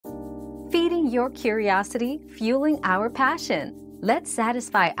feeding your curiosity, fueling our passion. Let's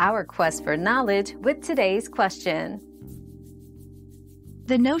satisfy our quest for knowledge with today's question.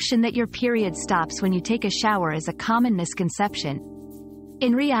 The notion that your period stops when you take a shower is a common misconception.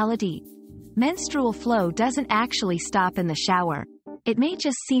 In reality, menstrual flow doesn't actually stop in the shower. It may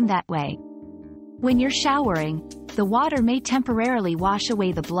just seem that way. When you're showering, the water may temporarily wash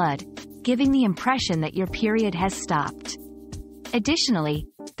away the blood, giving the impression that your period has stopped. Additionally,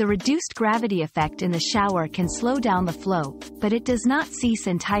 the reduced gravity effect in the shower can slow down the flow, but it does not cease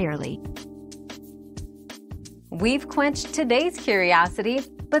entirely. We've quenched today's curiosity,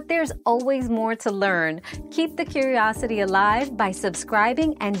 but there's always more to learn. Keep the curiosity alive by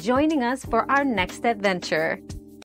subscribing and joining us for our next adventure.